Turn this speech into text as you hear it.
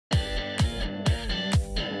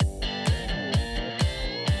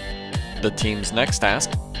The team's next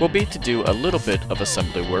task will be to do a little bit of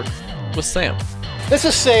assembly work with Sam. This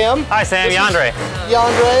is Sam. Hi Sam, Yandre.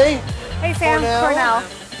 Yandre. Hey Sam, Cornell.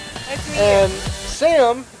 Nice to meet you. And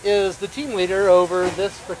Sam is the team leader over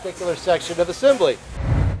this particular section of assembly.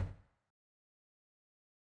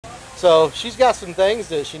 So she's got some things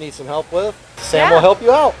that she needs some help with. Sam will help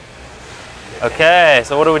you out. Okay,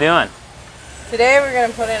 so what are we doing? Today we're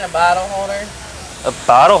going to put in a bottle holder. A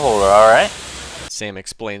bottle holder, all right. Sam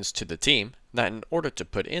explains to the team that in order to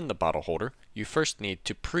put in the bottle holder, you first need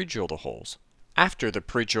to pre-drill the holes. After the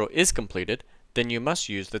pre-drill is completed, then you must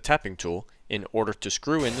use the tapping tool in order to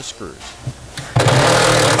screw in the screws.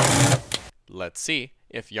 Let's see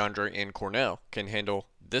if Yandre and Cornell can handle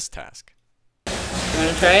this task. You want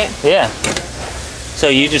to try it? Yeah. So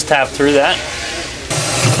you just tap through that?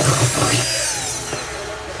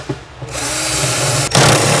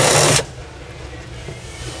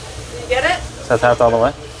 You get it? Is that tapped all the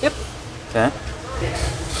way? Yep. Okay.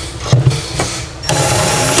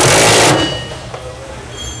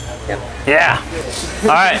 Yep. Yeah. All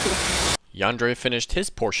right. Yandre finished his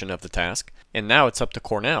portion of the task, and now it's up to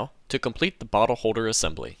Cornell to complete the bottle holder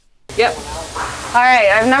assembly. Yep. All right,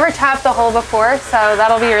 I've never tapped the hole before, so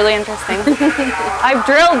that'll be really interesting. I've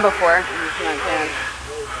drilled before.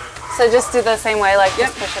 So just do the same way, like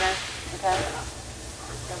just push it in. Okay.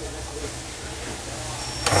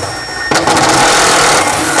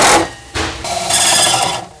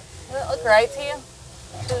 Does it look right to you?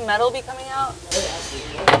 Should metal be coming out?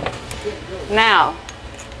 Now,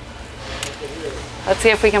 let's see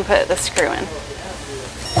if we can put the screw in.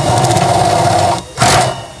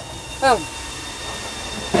 Boom.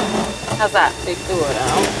 How's that? Take the wood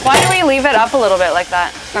out. Why do we leave it up a little bit like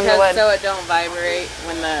that from the wood? So it don't vibrate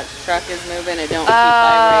when the truck is moving. It don't keep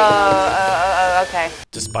vibrating. Okay.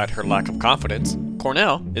 Despite her lack of confidence,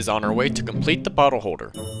 Cornell is on her way to complete the bottle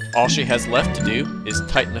holder. All she has left to do is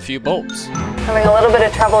tighten a few bolts. Having a little bit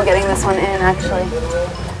of trouble getting this one in, actually.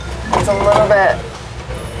 It's a little bit,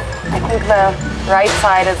 I think the right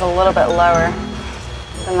side is a little bit lower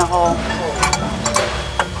than the hole.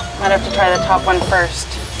 Might have to try the top one first.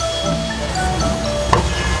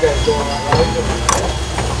 It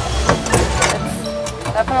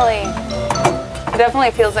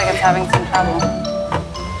definitely feels like it's having some trouble.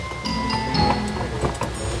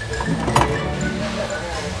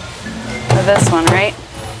 Or this one, right?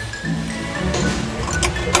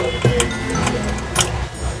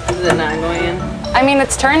 Is it not going in? I mean,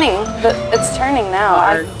 it's turning. It's turning now.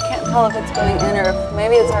 I can't tell if it's going in or if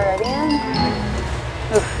maybe it's already in.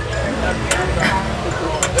 Oof.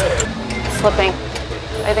 Slipping.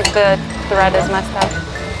 I think the thread is messed up.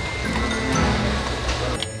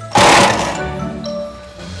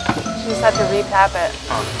 She just had to re-tap it.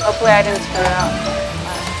 Hopefully I didn't screw it out.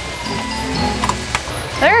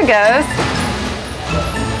 There it goes.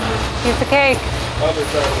 Piece of cake.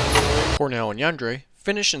 Cornell and Yandre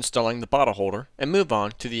finish installing the bottle holder and move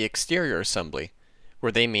on to the exterior assembly,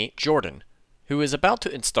 where they meet Jordan, who is about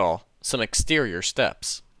to install some exterior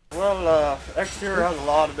steps. Well, exterior has a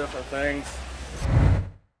lot of different things.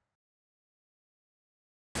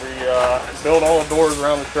 We build all the doors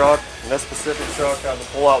around the truck, and this specific truck has a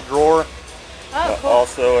pull-out drawer. Oh, cool.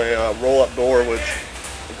 Also a roll-up door, which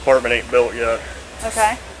the compartment ain't built yet.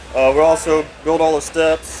 Okay. We'll also build all the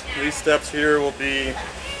steps. These steps here will be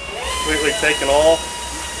completely taken off,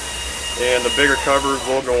 and the bigger covers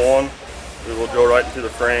will go on. We will go right into the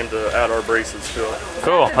frame to add our braces to it.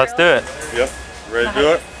 Cool, let's do it. Yep. Ready to do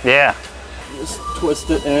it? Yeah. Just twist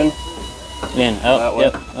it in. In, oh,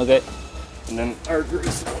 yep, okay. And then our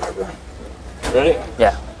grease. Ready?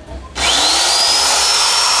 Yeah.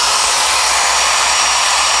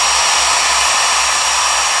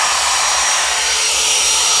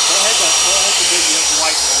 Don't hit the big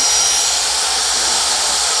white one.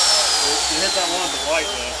 You hit that one with the white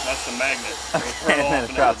one, that's the magnet. And then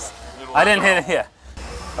it drops. I didn't hit it, yeah.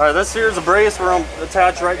 Alright, this here is a brace we're going to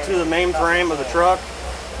attach right to the main frame of the truck.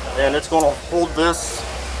 And it's going to hold this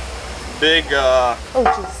big, Oh,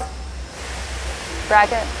 jeez.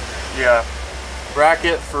 Bracket? Yeah,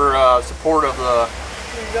 bracket for support of the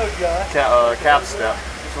cap step.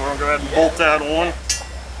 So we're going to go ahead and bolt that on.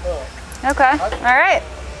 Okay, all right.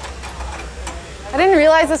 I didn't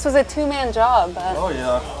realize this was a two-man job, but... Oh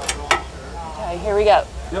yeah. Okay, here we go.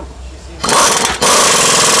 Yep.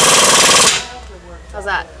 How's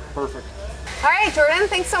that? Perfect. All right, Jordan,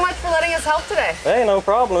 thanks so much for letting us help today. Hey, no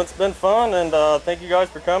problem. It's been fun, and thank you guys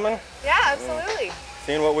for coming. Yeah, absolutely.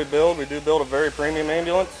 Seeing what we build. We do build a very premium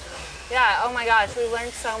ambulance. Yeah, oh my gosh, we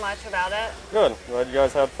learned so much about it. Good. Glad you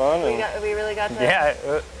guys had fun. We really got to... Yeah,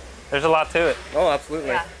 There's a lot to it. Oh, absolutely.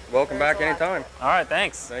 Yeah. Welcome back anytime. All right,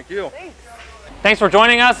 thanks. Thank you. Thanks for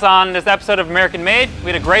joining us on this episode of American Made.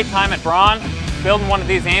 We had a great time at Braun, building one of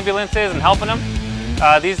these ambulances and helping them.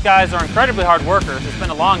 These guys are incredibly hard workers. It's been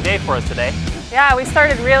a long day for us today. Yeah, we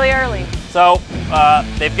started really early. So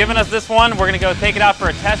they've given us this one. We're gonna go take it out for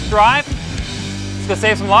a test drive. Let's go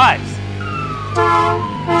save some lives.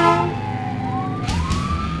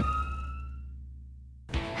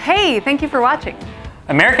 Hey, thank you for watching.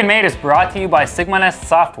 American Made is brought to you by Sigma Nest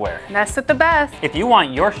Software. Nest with the best. If you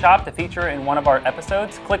want your shop to feature in one of our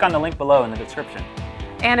episodes, click on the link below in the description.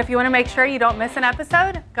 And if you want to make sure you don't miss an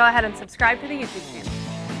episode, go ahead and subscribe to the YouTube channel.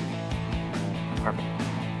 Perfect.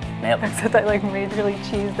 Nailed it. Except I like majorly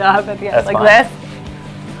cheesed up at the end, That's like fine. this.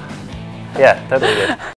 Yeah, totally good.